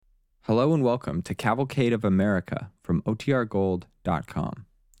Hello and welcome to Cavalcade of America from OTRGold.com.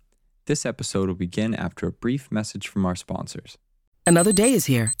 This episode will begin after a brief message from our sponsors. Another day is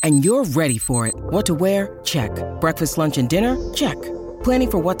here, and you're ready for it. What to wear? Check. Breakfast, lunch, and dinner? Check. Planning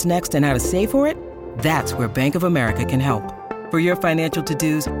for what's next and how to save for it? That's where Bank of America can help. For your financial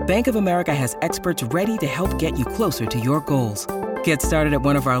to-dos, Bank of America has experts ready to help get you closer to your goals. Get started at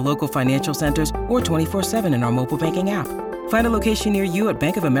one of our local financial centers or 24/7 in our mobile banking app. Find a location near you at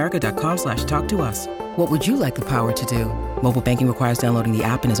bankofamerica.com/talktous. What would you like the power to do? Mobile banking requires downloading the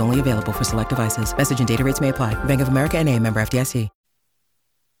app and is only available for select devices. Message and data rates may apply. Bank of America N.A., member FDIC.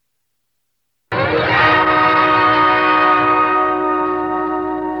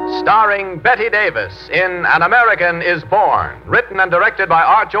 Starring Bette Davis in An American is Born, written and directed by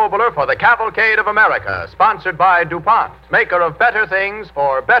Arch Oboler for the Cavalcade of America, sponsored by DuPont, maker of better things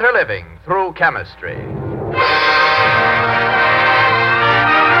for better living through chemistry.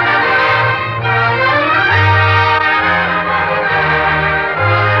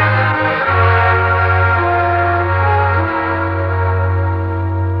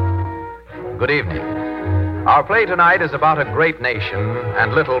 Good evening. Our play tonight is about a great nation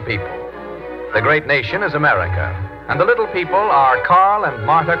and little people. The great nation is America, and the little people are Carl and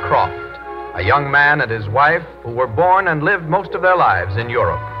Martha Croft, a young man and his wife who were born and lived most of their lives in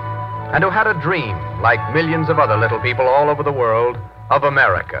Europe, and who had a dream, like millions of other little people all over the world, of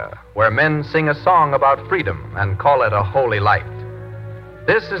America, where men sing a song about freedom and call it a holy light.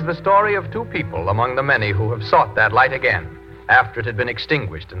 This is the story of two people among the many who have sought that light again, after it had been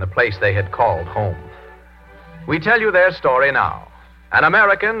extinguished in the place they had called home. We tell you their story now. An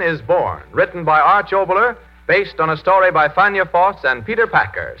American is Born, written by Arch Oboler, based on a story by Fania Foss and Peter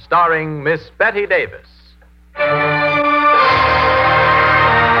Packer, starring Miss Bette Davis.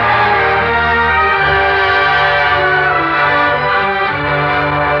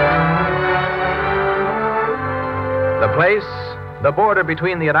 The place, the border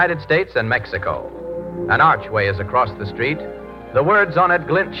between the United States and Mexico. An archway is across the street. The words on it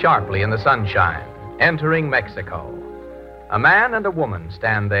glint sharply in the sunshine. Entering Mexico. A man and a woman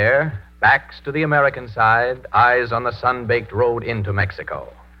stand there, backs to the American side, eyes on the sun-baked road into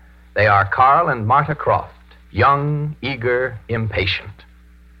Mexico. They are Carl and Martha Croft, young, eager, impatient.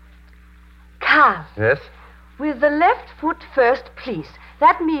 Carl. Yes? With the left foot first, please.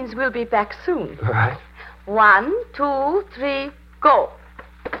 That means we'll be back soon. All right. 1, 2, 3, go.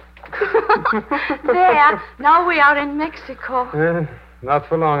 There. Now we are in Mexico. Not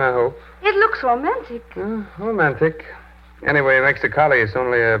for long, I hope. It looks romantic. Romantic. Anyway, Mexicali is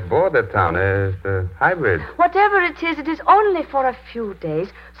only a border town. It's a hybrid. Whatever it is only for a few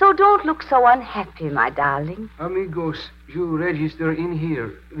days. So don't look so unhappy, my darling. Amigos, you register in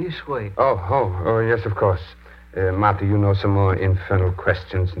here, this way. Oh, yes, of course. Martha, you know some more infernal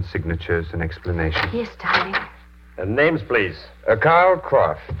questions and signatures and explanations. Yes, darling. Names, please. Carl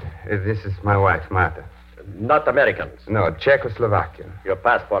Croft. This is my wife, Martha. Not Americans. No, Czechoslovakia. Your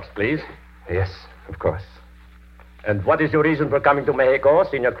passports, please. Yes, of course. And what is your reason for coming to Mexico,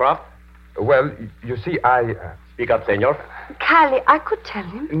 Senor Croft? Well, you see, I... Speak up, senor. Callie, I could tell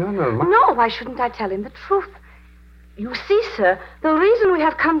him. No, No, why shouldn't I tell him the truth? You see, sir, the reason we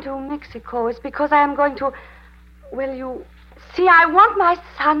have come to Mexico is because I am going to... Well, you see, I want my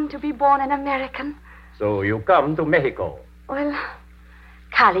son to be born an American. So you come to Mexico. Well,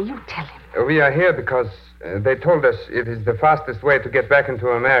 Callie, you tell him. We are here because they told us it is the fastest way to get back into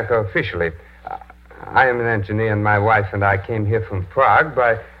America officially. I am an engineer, and my wife and I came here from Prague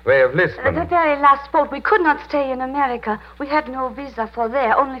by way of Lisbon. The very last boat. We could not stay in America. We had no visa for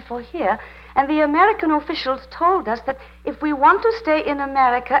there, only for here. And the American officials told us that if we want to stay in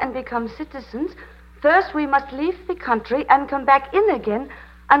America and become citizens, first we must leave the country and come back in again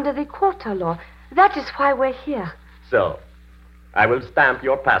under the quota law. That is why we're here. So, I will stamp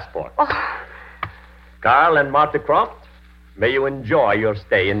your passport. Oh. Carl and Martha Croft, may you enjoy your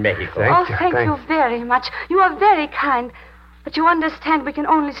stay in Mexico. Thank you very much. You are very kind. But you understand we can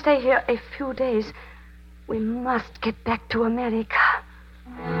only stay here a few days. We must get back to America.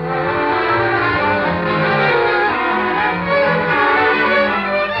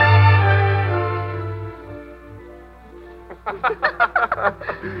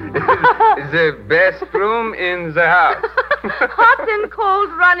 The best room in the house. Hot and cold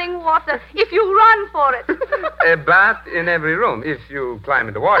running water, if you run for it. A bath in every room, if you climb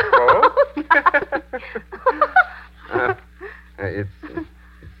in the washbowl.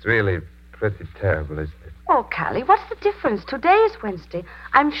 It's really pretty terrible, isn't it? Oh, Callie, what's the difference? Today is Wednesday.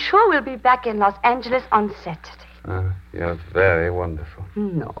 I'm sure we'll be back in Los Angeles on Saturday. You're very wonderful.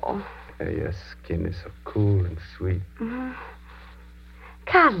 No. Your skin is so cool and sweet.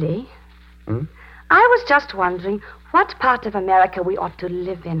 Callie, Hmm? I was just wondering what part of America we ought to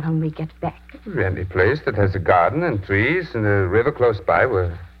live in when we get back. Any place that has a garden and trees and a river close by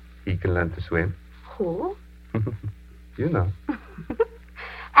where he can learn to swim. Who? You know.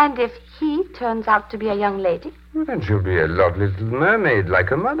 And if he turns out to be a young lady? Well, then she'll be a lovely little mermaid like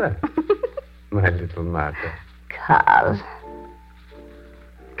her mother. My little Martha. Carl.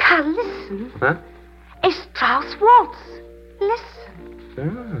 Carl, listen. Huh? A Strauss waltz. Listen.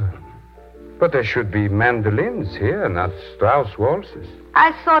 Ah. But there should be mandolins here, not Strauss waltzes.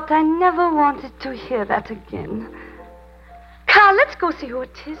 I thought I never wanted to hear that again. Carl, let's go see who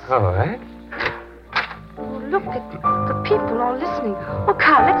it is. All right. Oh, look at the people all listening. Oh,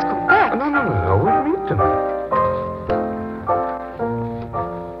 Carl, let's go back. No. We'll meet them.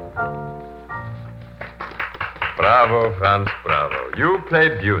 Bravo, Franz, bravo. You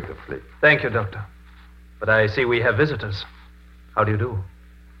played beautifully. Thank you, Doctor. But I see we have visitors. How do you do?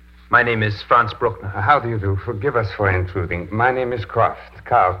 My name is Franz Bruckner. How do you do? Forgive us for intruding. My name is Croft,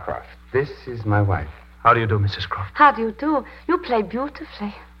 Carl Croft. This is my wife. How do you do, Mrs. Croft? How do you do? You play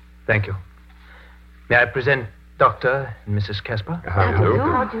beautifully. Thank you. May I present Dr. and Mrs. Casper? How do you do?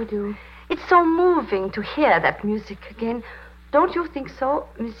 How do you do? It's so moving to hear that music again. Don't you think so,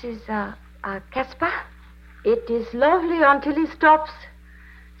 Mrs. Casper? It is lovely until he stops.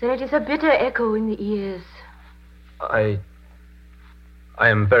 Then it is a bitter echo in the ears. I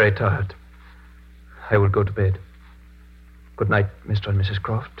am very tired. I will go to bed. Good night, Mr. and Mrs.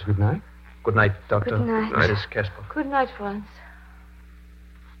 Croft. Good night. Good night, Doctor. Good night. Mrs. Casper. Good night, Franz.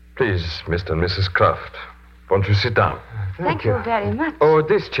 Please, Mr. and Mrs. Croft, won't you sit down? Thank you very much. Oh,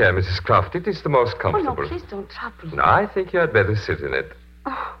 this chair, Mrs. Croft, it is the most Oh, no, comfortable. please don't trouble. No, I think you had better sit in it.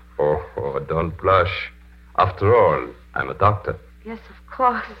 Oh, Oh, don't blush. After all, I'm a doctor. yes, of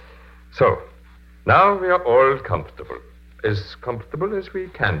course. So, now we are all comfortable. As comfortable as we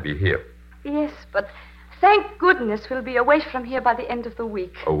can be here. Yes, but thank goodness we'll be away from here by the end of the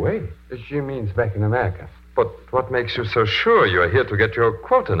week. Away? She means back in America. But what makes you so sure you're here to get your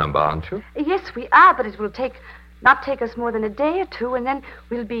quota number, aren't you? Yes, we are, but it will not take us more than a day or two, and then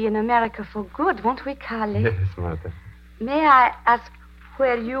we'll be in America for good, won't we, Carly? Yes, Martha. May I ask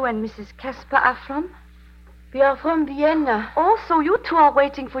where you and Mrs. Casper are from? We are from Vienna. Oh, so you two are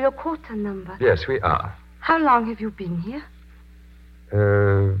waiting for your quota number. Yes, we are. How long have you been here?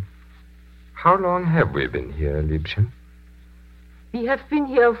 How long have we been here, Liebchen? We have been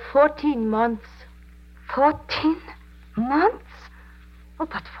here 14 months. 14 months? Oh,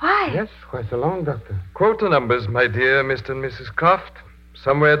 but why? Yes, quite a long, Doctor. Quota numbers, my dear Mr. and Mrs. Croft.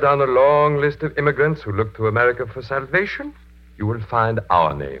 Somewhere down a long list of immigrants who look to America for salvation, you will find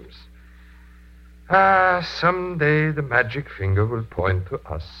our names. Someday the magic finger will point to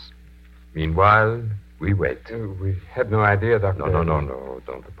us. Meanwhile, we wait. We had no idea, Doctor. No.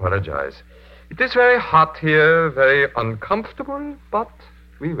 Don't apologize. It is very hot here, very uncomfortable, but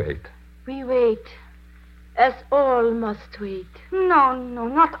we wait. We wait. As all must wait. No,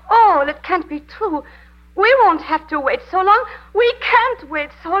 not all. It can't be true. We won't have to wait so long. We can't wait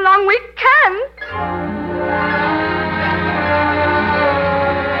so long. We can't.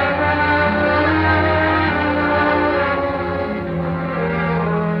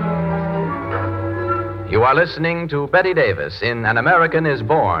 You are listening to Betty Davis in An American is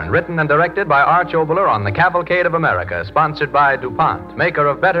Born, written and directed by Arch Oboler on the Cavalcade of America, sponsored by DuPont, maker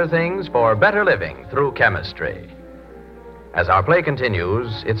of better things for better living through chemistry. As our play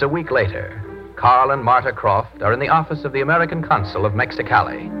continues, it's a week later. Carl and Martha Croft are in the office of the American Consul of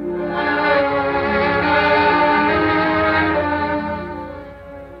Mexicali.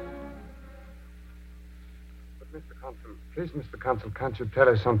 But, Mr. Consul, please, Mr. Consul, can't you tell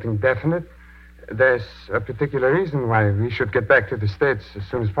us something definite? There's a particular reason why we should get back to the States as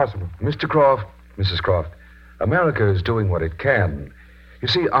soon as possible. Mr. Croft, Mrs. Croft, America is doing what it can. You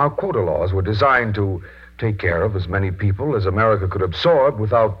see, our quota laws were designed to take care of as many people as America could absorb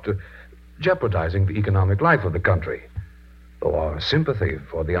without jeopardizing the economic life of the country. Though our sympathy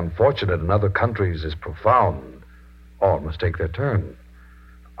for the unfortunate in other countries is profound, all must take their turn.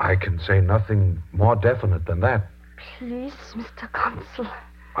 I can say nothing more definite than that. Please, Mr. Consul.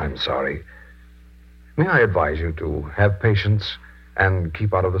 I'm sorry. May I advise you to have patience and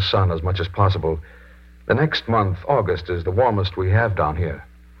keep out of the sun as much as possible? The next month, August, is the warmest we have down here.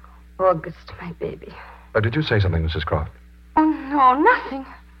 August, my baby. Did you say something, Mrs. Croft? Oh, no, nothing.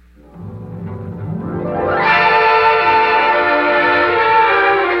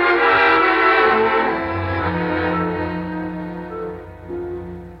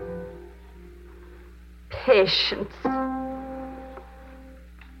 Patience.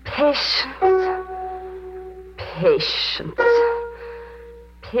 Patience. Patience.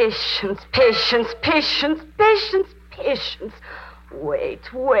 Patience.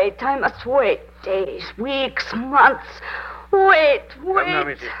 Wait. I must wait. Days, weeks, months. Wait. Come now,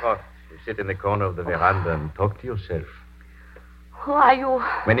 Mrs. Croft. You sit in the corner of the veranda and talk to yourself. Who are you?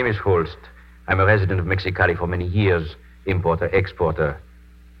 My name is Holst. I'm a resident of Mexicali for many years. Importer, exporter.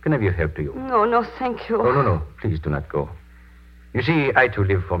 Can I be of help to you? No, thank you. Oh, no. Please do not go. You see, I too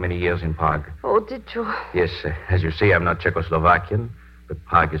lived for many years in Prague. Oh, did you? Yes, as you say, I'm not Czechoslovakian, but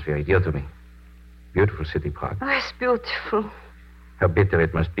Prague is very dear to me. Beautiful city, Prague. Oh, it's beautiful. How bitter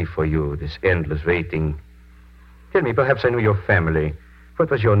it must be for you, this endless waiting. Tell me, perhaps I knew your family. What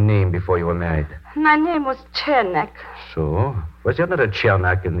was your name before you were married? My name was Chernak. So? Was there not a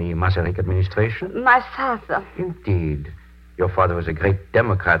Chernak in the Masaryk administration? My father. Indeed. Your father was a great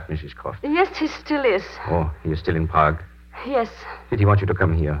Democrat, Mrs. Croft. Yes, he still is. Oh, he is still in Prague. Yes. Did he want you to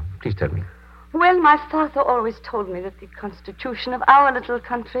come here? Please tell me. Well, my father always told me that the constitution of our little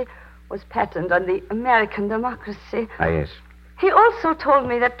country was patterned on the American democracy. Ah, yes. He also told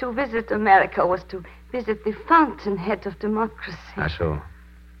me that to visit America was to visit the fountainhead of democracy. Ah, so.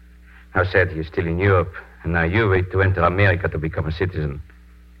 How sad he is still in Europe, and now you wait to enter America to become a citizen.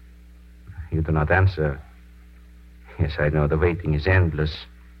 You do not answer. Yes, I know the waiting is endless.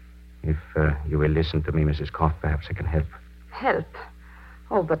 If you will listen to me, Mrs. Croft, perhaps I can help. Help?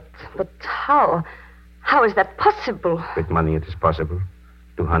 Oh, but how? How is that possible? With money it is possible.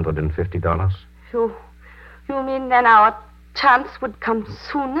 $250. You mean then our chance would come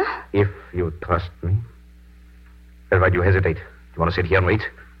sooner? If you trust me. Well, why do you hesitate? Do you want to sit here and wait?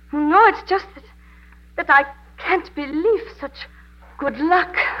 No, it's just that I can't believe such good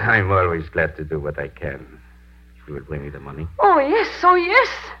luck. I'm always glad to do what I can. If you will bring me the money. Oh, yes.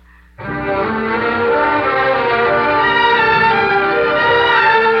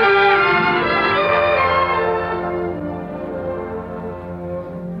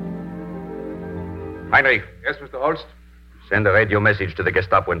 Heinrich. Yes, Mr. Holst? Send a radio message to the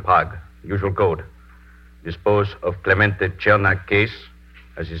Gestapo in Prague. Usual code. Dispose of Clemente Chernak case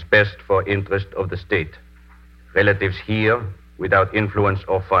as is best for interest of the state. Relatives here without influence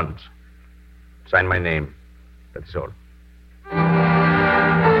or funds. Sign my name. That is all.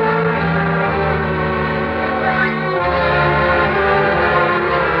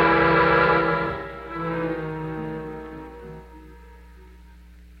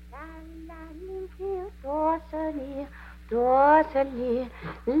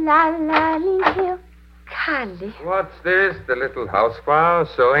 Callie. What's this? The little house choir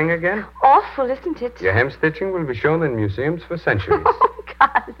sewing again? Awful, isn't it? Your hem-stitching will be shown in museums for centuries. Oh,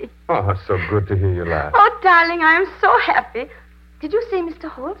 Callie. Oh, so good to hear you laugh. Oh, darling, I am so happy. Did you see Mr.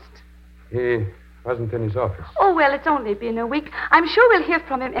 Holst? He wasn't in his office. Oh, well, it's only been a week. I'm sure we'll hear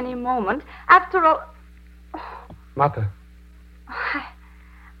from him any moment. After all... Martha.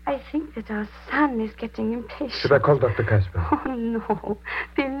 I think that our son is getting impatient. Should I call Dr. Casper? Oh, no.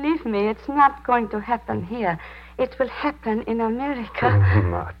 Believe me, it's not going to happen here. It will happen in America. Oh,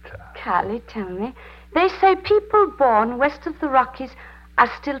 Martha. Callie, tell me. They say people born west of the Rockies are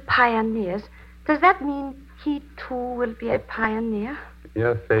still pioneers. Does that mean he, too, will be a pioneer?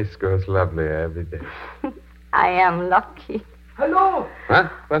 Your face grows lovelier every day. I am lucky. Hello. Huh?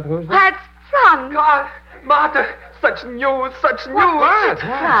 What? Who's that? That's Franz. God, Martha, such news. What?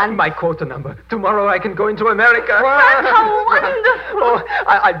 Franz. My quota number. Tomorrow I can go into America. Franz, how wonderful. Oh,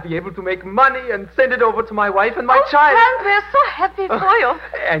 I'll be able to make money and send it over to my wife and my child. Franz, we're so happy for you.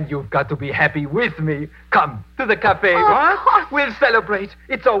 And you've got to be happy with me. Come to the cafe. Of course. We'll celebrate.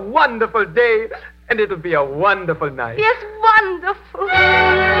 It's a wonderful day, and it'll be a wonderful night. Yes, wonderful.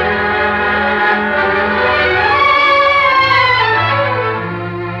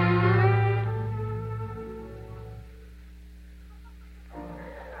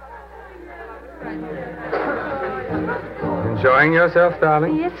 Enjoying yourself,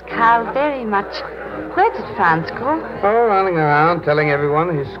 darling? Yes, Carl, very much. Where did Franz go? Oh, running around, telling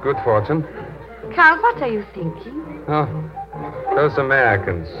everyone his good fortune. Carl, what are you thinking? Oh, those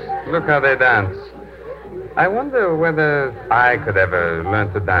Americans. Look how they dance. I wonder whether I could ever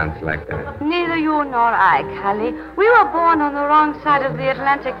learn to dance like that. Neither you nor I, Callie. We were born on the wrong side of the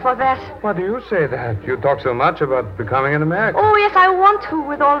Atlantic for that. Why do you say that? You talk so much about becoming an American. Oh, yes, I want to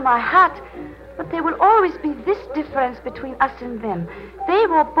with all my heart. But there will always be this difference between us and them. They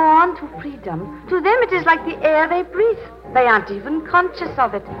were born to freedom. To them, it is like the air they breathe. They aren't even conscious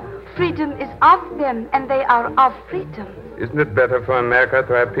of it. Freedom is of them, and they are of freedom. Isn't it better for America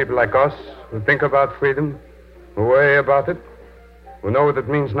to have people like us who think about freedom, who worry about it, who know what it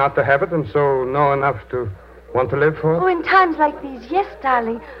means not to have it, and so know enough to want to live for it? Oh, in times like these, yes,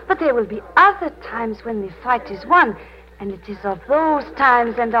 darling. But there will be other times when the fight is won, And it is of those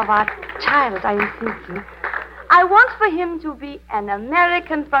times and of our child I am thinking. I want for him to be an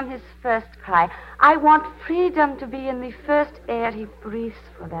American from his first cry. I want freedom to be in the first air he breathes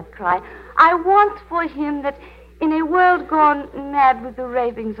for that cry. I want for him that in a world gone mad with the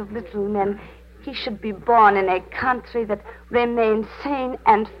ravings of little men, he should be born in a country that remains sane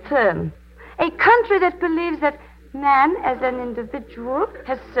and firm. A country that believes that man as an individual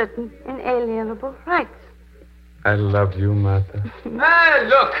has certain inalienable rights. I love you, Martha.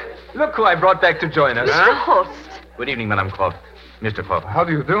 Ah, look who I brought back to join us. Mr. Holst. Good evening, Madame Croft. Mr. Croft. How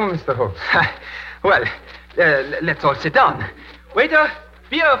do you do, Mr. Holst? Well, let's all sit down. Waiter,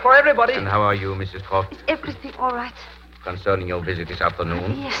 beer for everybody. And how are you, Mrs. Croft? Is everything all right? Concerning your visit this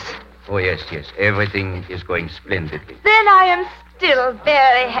afternoon? Yes. Oh, yes. Everything is going splendidly. Then I am still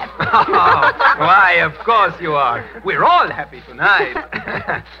very happy. Why, of course you are. We're all happy tonight.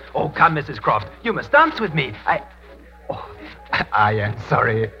 Oh, come, Mrs. Croft. You must dance with me. I am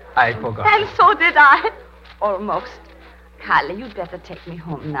sorry. I forgot. And so did I. Almost. Carly, you'd better take me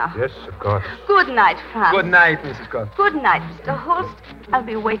home now. Yes, of course. Good night, Franz. Good night, Mrs. Croft. Good night, Mr. Holst. I'll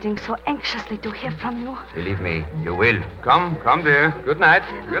be waiting so anxiously to hear from you. Believe me, you will. Come, dear. Good night.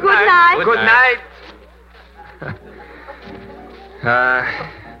 Good night. Good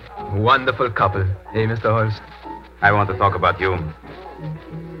night. Wonderful couple, eh, Mr. Holst? I want to talk about you.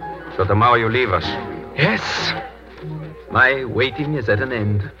 So tomorrow you leave us. Yes. My waiting is at an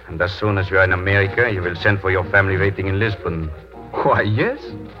end. And as soon as you are in America, you will send for your family waiting in Lisbon. Why, yes,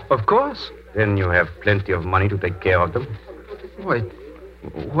 of course. Then you have plenty of money to take care of them. Wait,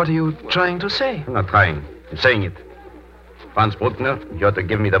 what are you trying to say? I'm not trying. I'm saying it. Franz Bruckner, you ought to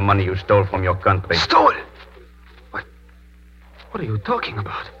give me the money you stole from your country. Stole? What are you talking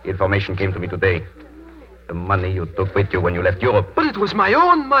about? Information came to me today. The money you took with you when you left Europe. But it was my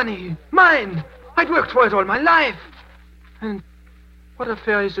own money. Mine. I'd worked for it all my life. And what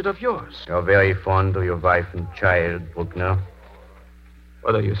affair is it of yours? You're very fond of your wife and child, Bruckner.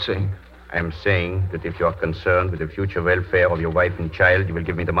 What are you saying? I'm saying that if you're concerned with the future welfare of your wife and child, you will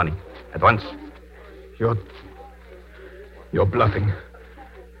give me the money. At once. You're bluffing.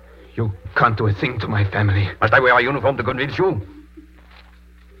 You can't do a thing to my family. Must I wear a uniform to convince you?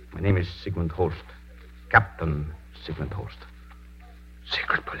 My name is Sigmund Holst. Captain Sigmund Holst.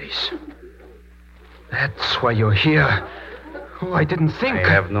 Secret police. That's why you're here. Oh, I didn't think. I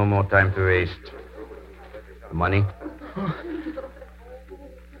have no more time to waste. The money? Oh.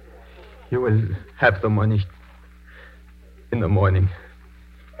 You will have the money in the morning.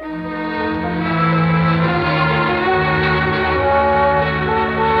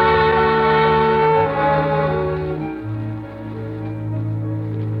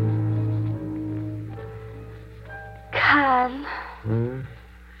 Carl.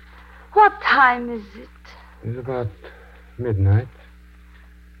 What time is it? It's about midnight.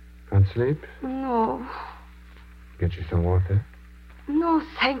 Can't sleep? No. Get you some water? No,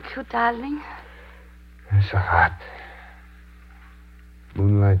 thank you, darling. It's so hot.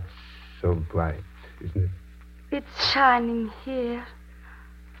 Moonlight's so bright, isn't it? It's shining here.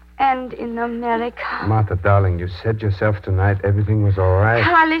 And in America. Martha, darling, you said yourself tonight everything was all right.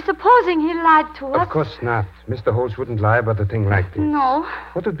 Carly, supposing he lied to us. Of course not. Mr. Holst wouldn't lie about a thing like this. No.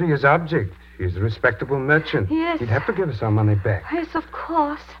 What would be his object? He's a respectable merchant. Yes. He'd have to give us our money back. Yes, of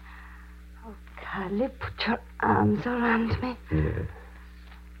course. Oh, Carly, put your arms around me. Yes.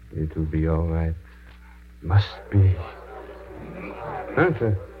 It'll be all right. Must be.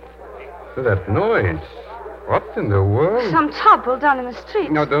 So that noise. What in the world? Some trouble down in the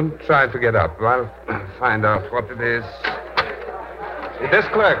street. No, don't try to get up. I'll find out what it is. Desk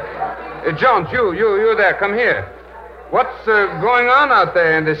clerk. Jones, you there. Come here. What's going on out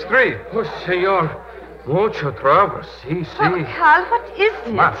there in the street? Oh, senor. Mucho trouble. Si. Oh, Carl, what is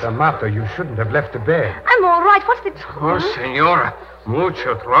it? Martha, you shouldn't have left the bed. I'm all right. What's the trouble? Oh, senora.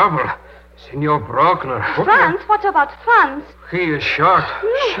 Mucho trouble. Senor Bruckner. Franz? What about Franz? He is shot.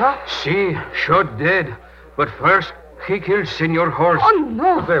 Shot? Si, shot dead. But first, he killed Senor Holst. Oh,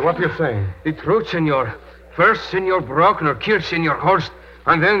 no. Say, what are you saying? The truth, senor. First, Senor Bruckner killed Senor Holst.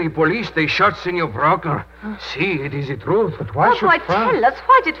 And then the police, they shot Senor Bruckner. See, it is the truth. But why should Franz... tell us,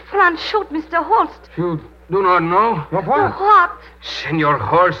 why did Franz shoot Mr. Holst? You do not know? What? What? Senor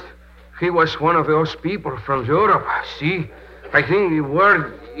Holst, he was one of those people from Europe. See, I think the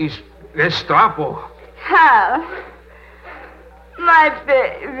word is Gestapo. Carl, my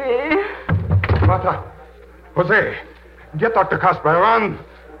baby. Martha, Jose, get Dr. Kasper, run.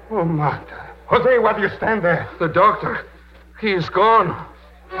 Oh, Martha. Jose, why do you stand there? The doctor, he is gone.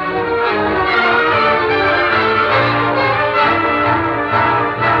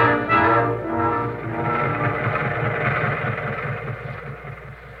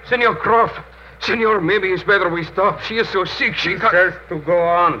 Senor Croft. Senor, maybe it's better we stop. She is so sick, she says to go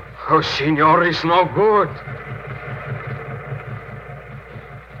on. Oh, senor, it's no good.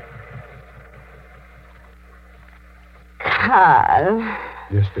 Carl.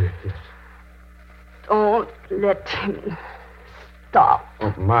 Yes, dear, yes. Don't let him stop.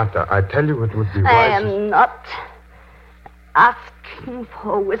 Oh, Martha, I tell you it would be I wise. am not asking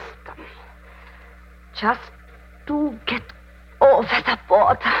for wisdom. Just to get over the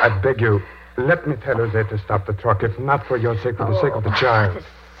border. I beg you, let me tell Jose to stop the truck, if not for your sake, for the sake of the child. For the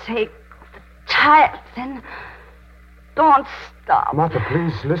sake of the child, then don't stop. Martha,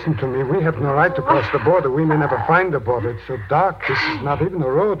 please listen to me. We have no right to cross the border. We may never find the border. It's so dark. This is not even a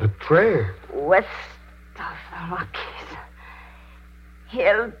road, a trail. West of the Rockies.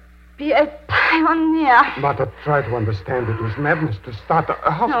 He'll be a pioneer. Martha, try to understand. It was madness to start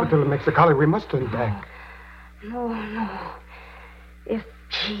a hospital in Mexicali. We must turn back. No. If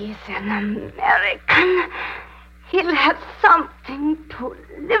he's an American, he'll have something to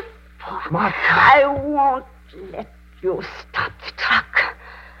live for. Martha. I won't let you stop the truck.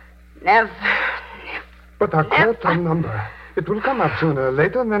 Never. But our quota number, it will come up sooner or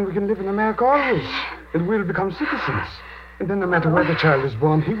later, and then we can live in America always. And we'll become citizens. And then no matter where the child is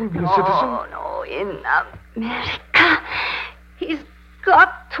born, he will be a citizen. No, in America. He's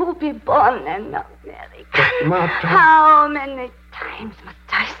got to be born an American. But, Martha... How many times must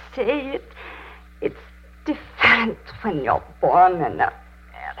I say it? It's different when you're born an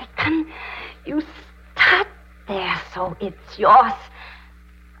American. You start there, so it's yours.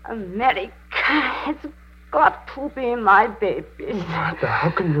 America has got to be my baby. Martha,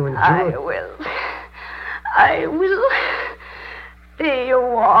 how can you endure it? I will. They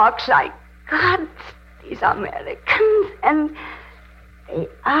walk like gods, these Americans, and they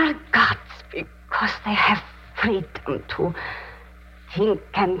are gods because they have freedom to think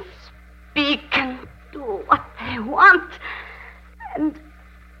and speak and do what they want. And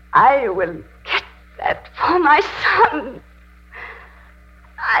I will get that for my son.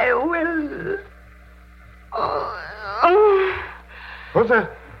 I will.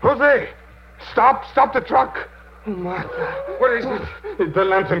 Jose! Stop the truck! Martha. What is it? The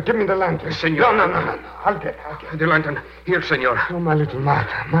lantern. Give me the lantern. Senor. No. I'll get it. The lantern. Here, senor. Oh, my little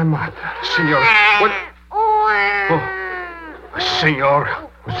Martha. My Martha. Senor. What? Oh. Senor.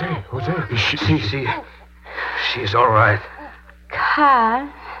 Jose. She's all right. Carl,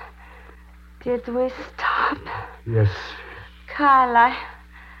 did we stop? Yes. Carl,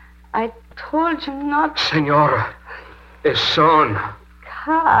 I told you not. Senor, a son.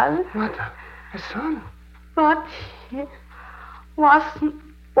 Carl. Martha, a son. But he wasn't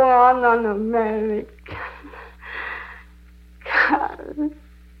born an American. Carl.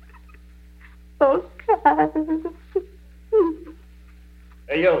 Oh, Carl.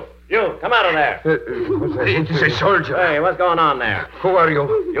 Hey, you, come out of there. Jose. It's a soldier. Hey, what's going on there? Who are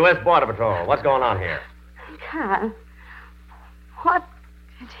you? U.S. Border Patrol. What's going on here? Carl, what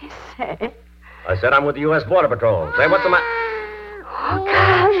did he say? I said I'm with the U.S. Border Patrol. Say, what's the matter? Oh,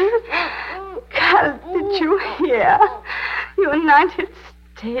 Carl, did you hear? United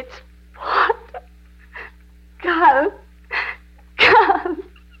States border. Carl.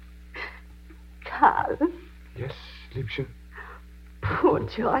 Yes, Liebchen.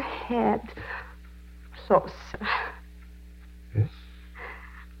 Put your head closer. Yes?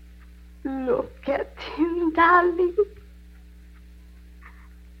 Look at him, darling.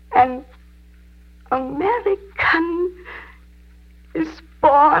 An American is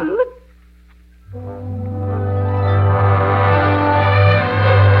born.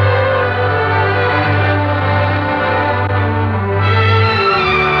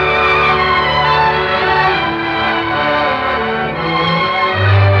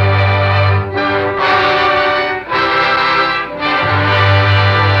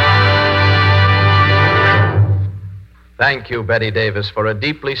 Thank you, Betty Davis, for a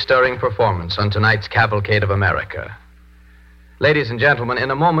deeply stirring performance on tonight's Cavalcade of America. Ladies and gentlemen, in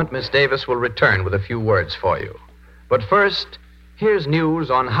a moment, Miss Davis will return with a few words for you. But first, here's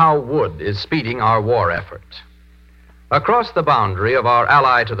news on how wood is speeding our war effort. Across the boundary of our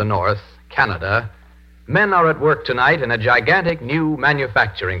ally to the north, Canada, men are at work tonight in a gigantic new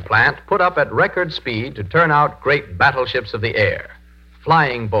manufacturing plant put up at record speed to turn out great battleships of the air,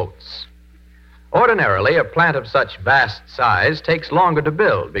 flying boats. Ordinarily, a plant of such vast size takes longer to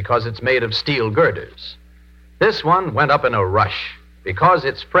build because it's made of steel girders. This one went up in a rush because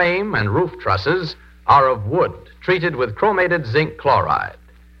its frame and roof trusses are of wood treated with chromated zinc chloride.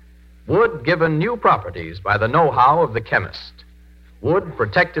 Wood given new properties by the know-how of the chemist. Wood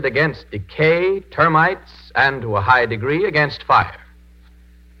protected against decay, termites, and to a high degree against fire.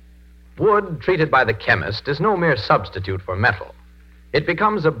 Wood treated by the chemist is no mere substitute for metal. It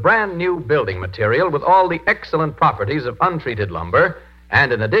becomes a brand new building material with all the excellent properties of untreated lumber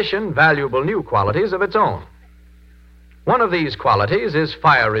and, in addition, valuable new qualities of its own. One of these qualities is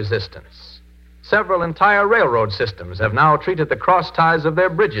fire resistance. Several entire railroad systems have now treated the cross ties of their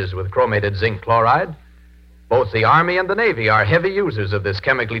bridges with chromated zinc chloride. Both the Army and the Navy are heavy users of this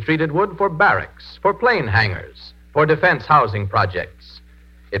chemically treated wood for barracks, for plane hangars, for defense housing projects.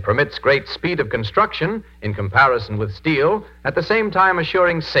 It permits great speed of construction in comparison with steel, at the same time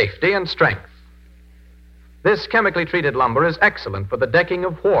assuring safety and strength. This chemically treated lumber is excellent for the decking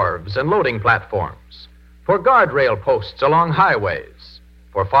of wharves and loading platforms, for guardrail posts along highways,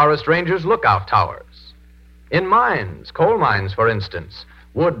 for forest rangers' lookout towers. In mines, coal mines, for instance,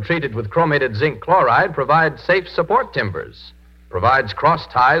 wood treated with chromated zinc chloride provides safe support timbers, provides cross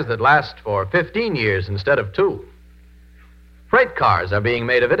ties that last for 15 years instead of 2. Freight cars are being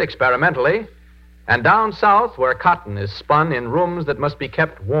made of it experimentally, and down south, where cotton is spun in rooms that must be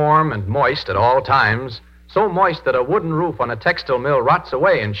kept warm and moist at all times, so moist that a wooden roof on a textile mill rots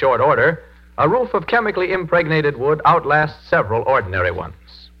away in short order, a roof of chemically impregnated wood outlasts several ordinary ones.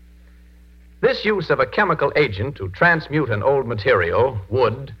 This use of a chemical agent to transmute an old material,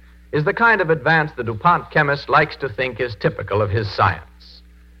 wood, is the kind of advance the DuPont chemist likes to think is typical of his science.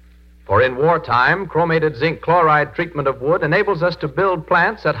 For in wartime, chromated zinc chloride treatment of wood enables us to build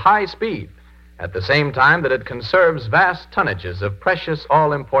plants at high speed, at the same time that it conserves vast tonnages of precious,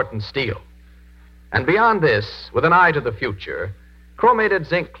 all-important steel. And beyond this, with an eye to the future, chromated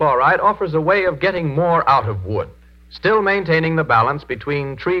zinc chloride offers a way of getting more out of wood, still maintaining the balance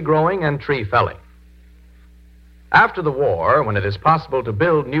between tree growing and tree felling. After the war, when it is possible to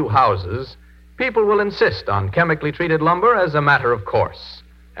build new houses, people will insist on chemically treated lumber as a matter of course,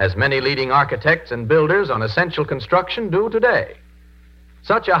 as many leading architects and builders on essential construction do today.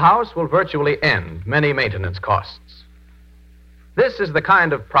 Such a house will virtually end many maintenance costs. This is the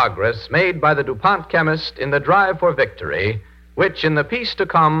kind of progress made by the DuPont chemist in the drive for victory, which in the peace to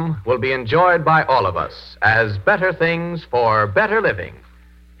come will be enjoyed by all of us as better things for better living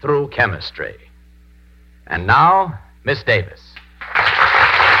through chemistry. And now, Miss Davis.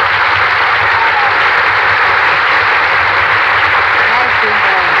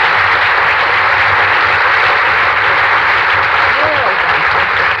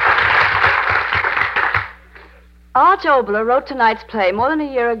 Arch Obler wrote tonight's play more than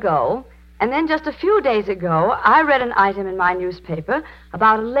a year ago, and then just a few days ago, I read an item in my newspaper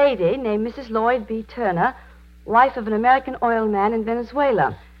about a lady named Mrs. Lloyd B. Turner, wife of an American oil man in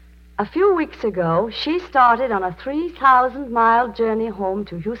Venezuela. A few weeks ago, she started on a 3,000-mile journey home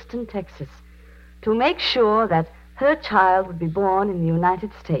to Houston, Texas, to make sure that her child would be born in the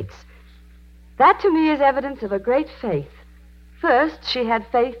United States. That, to me, is evidence of a great faith. First, she had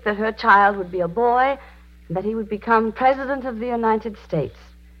faith that her child would be a boy, that he would become President of the United States.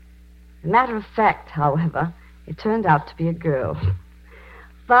 As a matter of fact, however, it turned out to be a girl.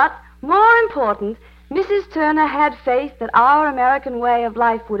 But, more important, Mrs. Turner had faith that our American way of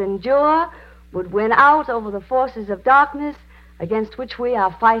life would endure, would win out over the forces of darkness against which we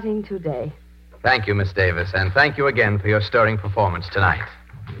are fighting today. Thank you, Miss Davis, and thank you again for your stirring performance tonight.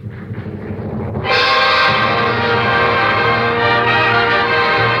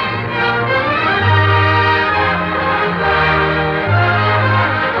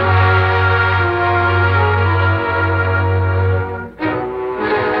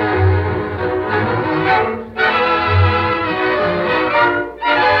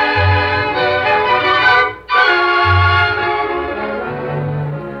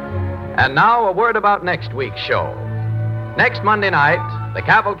 And now, a word about next week's show. Next Monday night, the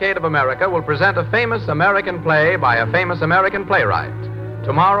Cavalcade of America will present a famous American play by a famous American playwright,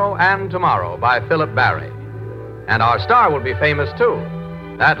 Tomorrow and Tomorrow by Philip Barry. And our star will be famous, too,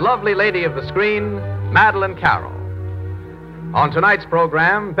 that lovely lady of the screen, Madeline Carroll. On tonight's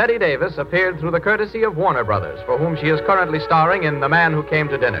program, Betty Davis appeared through the courtesy of Warner Brothers, for whom she is currently starring in The Man Who Came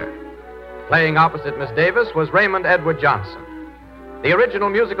to Dinner. Playing opposite Miss Davis was Raymond Edward Johnson. The original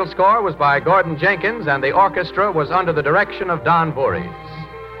musical score was by Gordon Jenkins, and the orchestra was under the direction of Don Voorhees.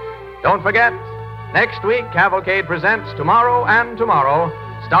 Don't forget, next week, Cavalcade presents Tomorrow and Tomorrow,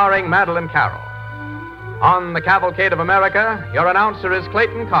 starring Madeline Carroll. On the Cavalcade of America, your announcer is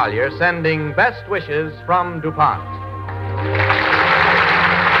Clayton Collier, sending best wishes from DuPont.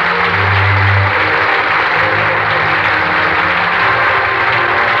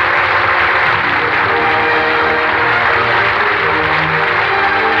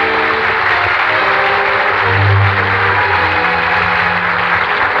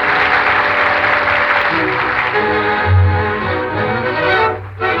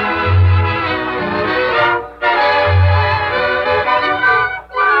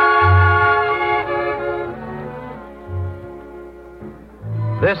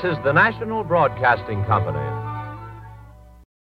 This is the National Broadcasting Company.